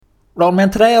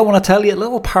Roadman, today I want to tell you a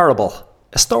little parable,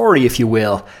 a story if you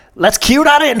will. Let's cue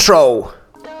that intro!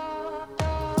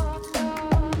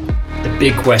 The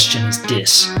big question is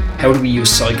this: how do we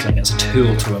use cycling as a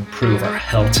tool to improve our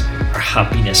health, our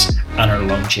happiness and our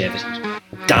longevity?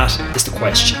 That is the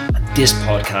question, and this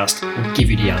podcast will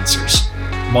give you the answers.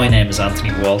 My name is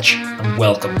Anthony Walsh and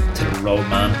welcome to the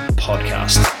Roadman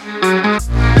Podcast.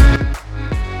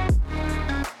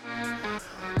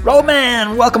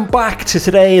 Roadman, welcome back to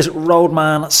today's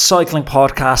Roadman Cycling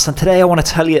Podcast, and today I want to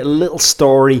tell you a little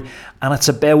story, and it's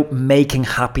about making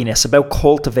happiness, about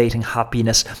cultivating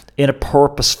happiness in a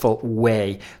purposeful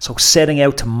way. So setting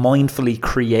out to mindfully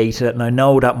create it, and I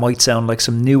know that might sound like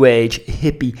some new age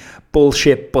hippie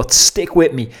bullshit, but stick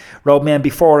with me. Roadman,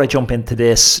 before I jump into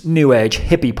this new age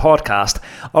hippie podcast,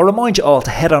 I'll remind you all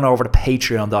to head on over to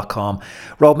patreon.com.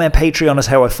 Roadman, Patreon is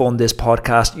how I fund this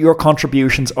podcast. Your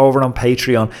contributions over on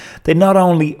Patreon, they not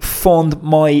only fund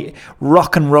my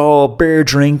rock and roll, beer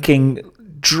drinking,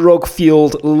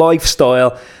 drug-fueled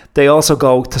lifestyle, they also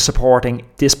go to supporting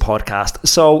this podcast.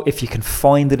 So if you can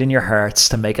find it in your hearts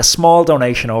to make a small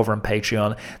donation over on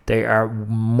Patreon, they are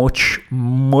mucho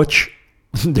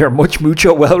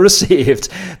well received.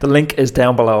 The link is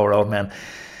down below, Roadman.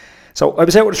 So I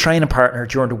was out with a training partner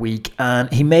during the week,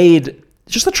 and he made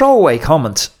just a throwaway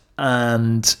comment,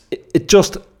 and it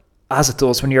just, as it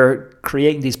does when you're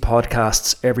creating these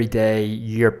podcasts every day,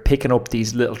 you're picking up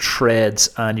these little threads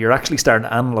and you're actually starting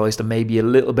to analyze them maybe a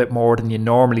little bit more than you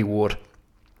normally would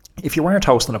if you weren't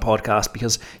hosting a podcast,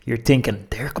 because you're thinking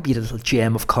there could be a little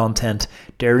gem of content,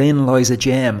 therein lies a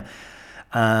gem.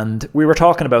 And we were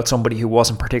talking about somebody who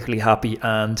wasn't particularly happy,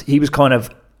 and he was kind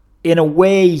of, in a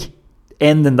way,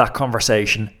 ending that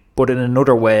conversation, but in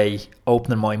another way,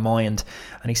 opening my mind.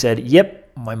 And he said, yep,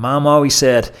 my mom always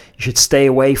said you should stay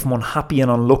away from unhappy and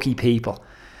unlucky people.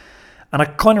 And I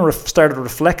kind of started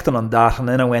reflecting on that, and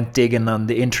then I went digging on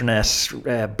the internet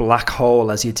black hole,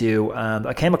 as you do, and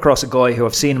I came across a guy who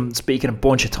I've seen him speaking a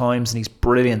bunch of times, and he's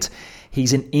brilliant.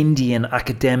 He's an Indian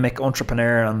academic,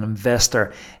 entrepreneur and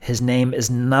investor. His name is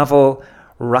Naval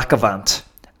Rakavant,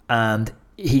 and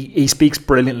he speaks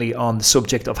brilliantly on the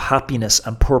subject of happiness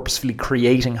and purposefully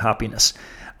creating happiness.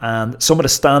 And some of the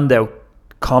standout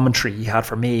commentary he had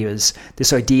for me is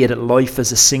this idea that life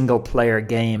is a single player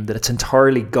game, that it's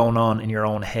entirely going on in your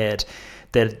own head,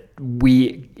 that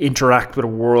we interact with a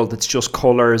world that's just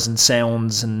colours and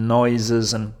sounds and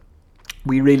noises, and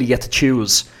we really get to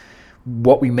choose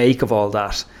what we make of all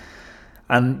that.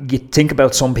 And you think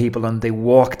about some people and they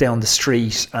walk down the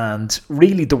street, and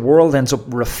really the world ends up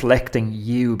reflecting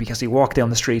you, because they walk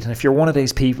down the street, and if you're one of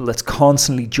these people that's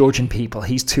constantly judging people,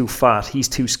 he's too fat, he's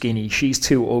too skinny, she's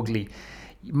too ugly,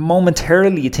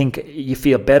 momentarily you think you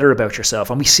feel better about yourself.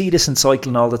 And we see this in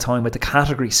cycling all the time with the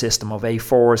category system of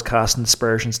A4s casting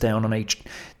aspersions down on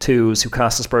A2s, who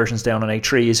cast aspersions down on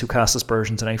A3s, who cast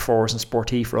aspersions on A4s, and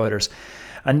sportif riders.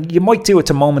 And you might do it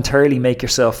to momentarily make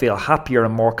yourself feel happier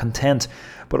and more content,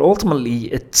 but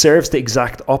ultimately it serves the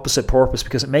exact opposite purpose,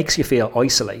 because it makes you feel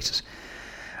isolated.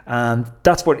 And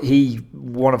that's what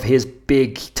one of his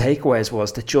big takeaways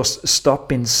was, that just stop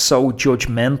being so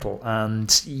judgmental,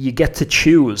 and you get to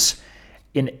choose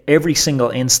in every single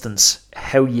instance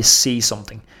how you see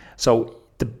something. So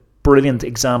the brilliant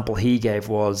example he gave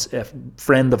was a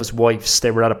friend of his wife's.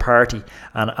 They were at a party,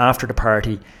 and after the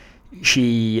party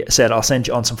she said, I'll send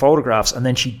you on some photographs, and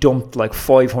then she dumped like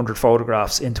 500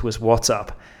 photographs into his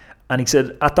WhatsApp. And he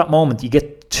said at that moment you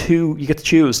get to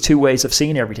choose two ways of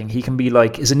seeing everything. He can be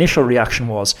like, his initial reaction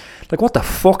was like, what the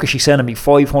fuck is she sending me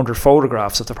 500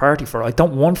 photographs at the party for? I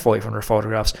don't want 500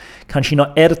 photographs. Can she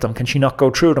not edit them? Can she not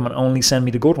go through them and only send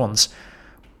me the good ones?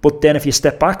 But then if you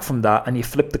step back from that and you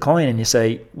flip the coin and you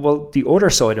say, well, the other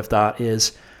side of that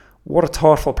is, what a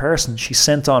thoughtful person. She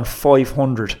sent on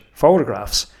 500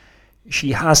 photographs.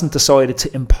 She hasn't decided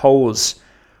to impose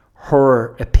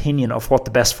her opinion of what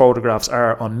the best photographs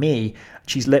are on me.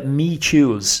 She's let me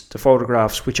choose the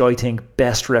photographs which I think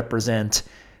best represent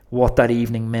what that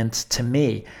evening meant to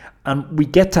me. And we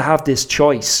get to have this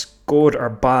choice, good or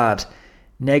bad,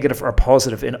 negative or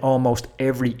positive, in almost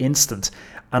every instant.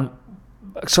 And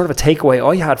sort of a takeaway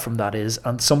I had from that is,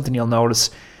 and something you'll notice,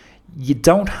 you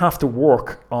don't have to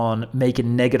work on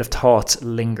making negative thoughts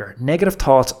linger. Negative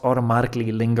thoughts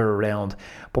automatically linger around,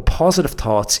 but positive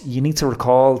thoughts, you need to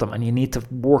recall them and you need to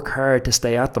work hard to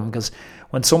stay at them, because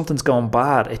when something's going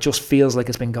bad, it just feels like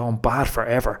it's been going bad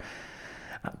forever.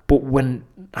 But when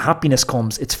happiness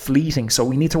comes, it's fleeting. So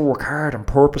we need to work hard and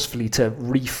purposefully to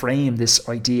reframe this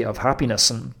idea of happiness.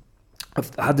 And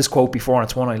I've had this quote before, and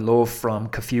it's one I love, from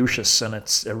Confucius, and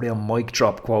it's a real mic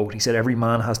drop quote. He said, every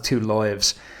man has two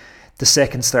lives. The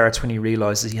second starts when he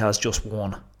realizes he has just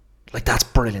one. Like, that's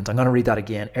brilliant. I'm going to read that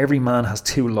again. Every man has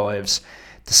two lives.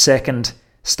 The second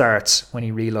starts when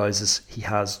he realizes he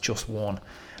has just one.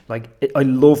 I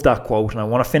love that quote, and I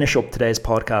want to finish up today's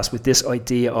podcast with this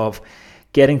idea of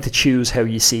getting to choose how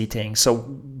you see things. So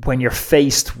when you're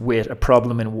faced with a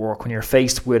problem in work, when you're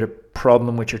faced with a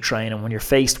problem with your training, when you're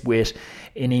faced with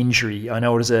an injury, I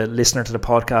know there's a listener to the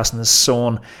podcast and his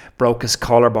son broke his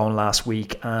collarbone last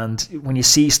week, and when you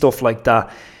see stuff like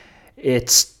that,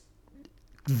 it's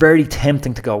very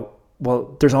tempting to go,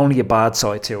 well, there's only a bad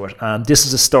side to it. And this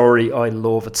is a story I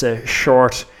love. It's a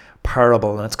short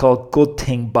parable, and it's called Good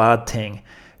Thing, Bad Thing,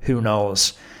 Who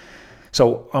Knows?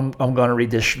 So I'm going to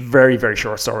read this very, very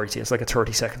short story to you. It's like a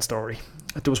 30-second story.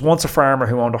 There was once a farmer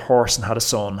who owned a horse and had a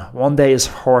son. One day his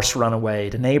horse ran away.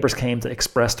 The neighbours came to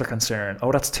express their concern.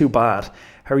 Oh, that's too bad.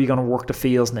 How are you going to work the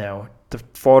fields now? The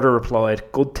father replied,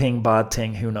 good thing, bad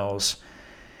thing, who knows?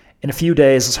 In a few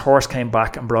days, his horse came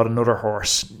back and brought another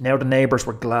horse. Now the neighbours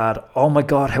were glad. Oh my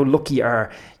God, how lucky you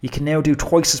are. You can now do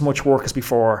twice as much work as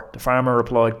before. The farmer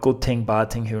replied, good thing,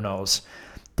 bad thing, who knows?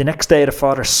 The next day, the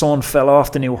father's son fell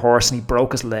off the new horse and he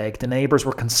broke his leg. The neighbours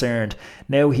were concerned.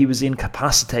 Now he was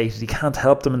incapacitated. He can't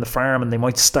help them in the farm and they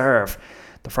might starve.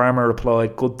 The farmer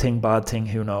replied, good thing, bad thing,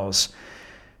 who knows?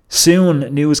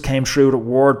 Soon, news came through that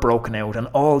war had broken out and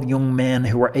all young men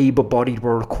who were able-bodied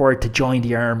were required to join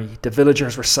the army. The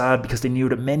villagers were sad because they knew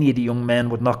that many of the young men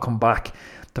would not come back.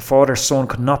 The father's son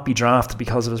could not be drafted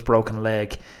because of his broken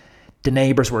leg. The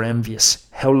neighbours were envious.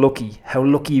 How lucky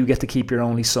you get to keep your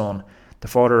only son. The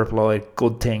father replied,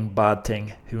 good thing, bad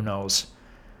thing, who knows?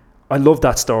 I love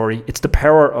that story. It's the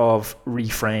power of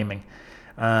reframing.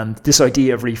 And this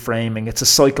idea of reframing, it's a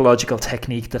psychological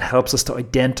technique that helps us to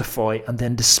identify and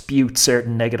then dispute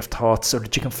certain negative thoughts so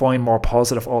that you can find more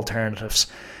positive alternatives.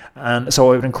 And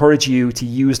so I would encourage you to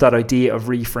use that idea of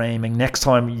reframing. Next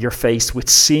time you're faced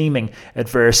with seeming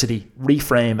adversity,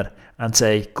 reframe it and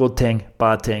say, good thing,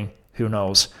 bad thing, who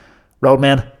knows?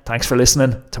 Roadman, thanks for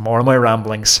listening to more of my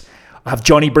ramblings. I have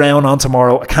Johnny Brown on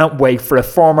tomorrow. I can't wait for a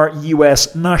former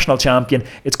US national champion.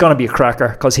 It's going to be a cracker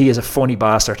because he is a funny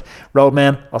bastard.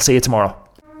 Roadman, I'll see you tomorrow.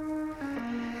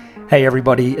 Hey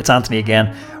everybody, it's Anthony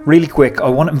again. Really quick, I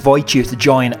want to invite you to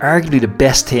join arguably the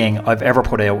best thing I've ever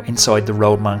put out inside the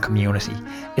Roadman community.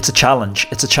 It's a challenge.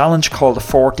 It's a challenge called the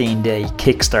 14-day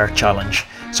Kickstart Challenge.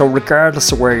 So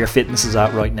regardless of where your fitness is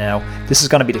at right now, this is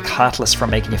going to be the catalyst for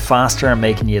making you faster and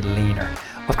making you leaner.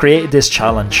 I've created this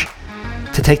challenge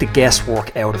to take the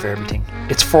guesswork out of everything.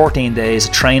 It's 14 days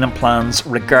of training plans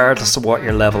regardless of what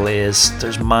your level is.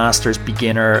 There's masters,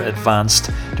 beginner, advanced.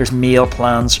 There's meal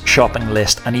plans, shopping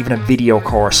list, and even a video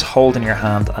course holding your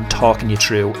hand and talking you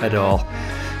through it all.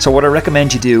 So what I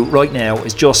recommend you do right now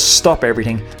is just stop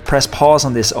everything, press pause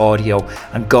on this audio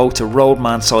and go to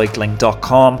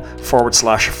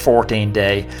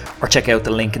roadmancycling.com/14day or check out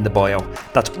the link in the bio.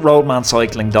 That's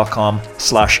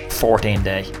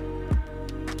roadmancycling.com/14day.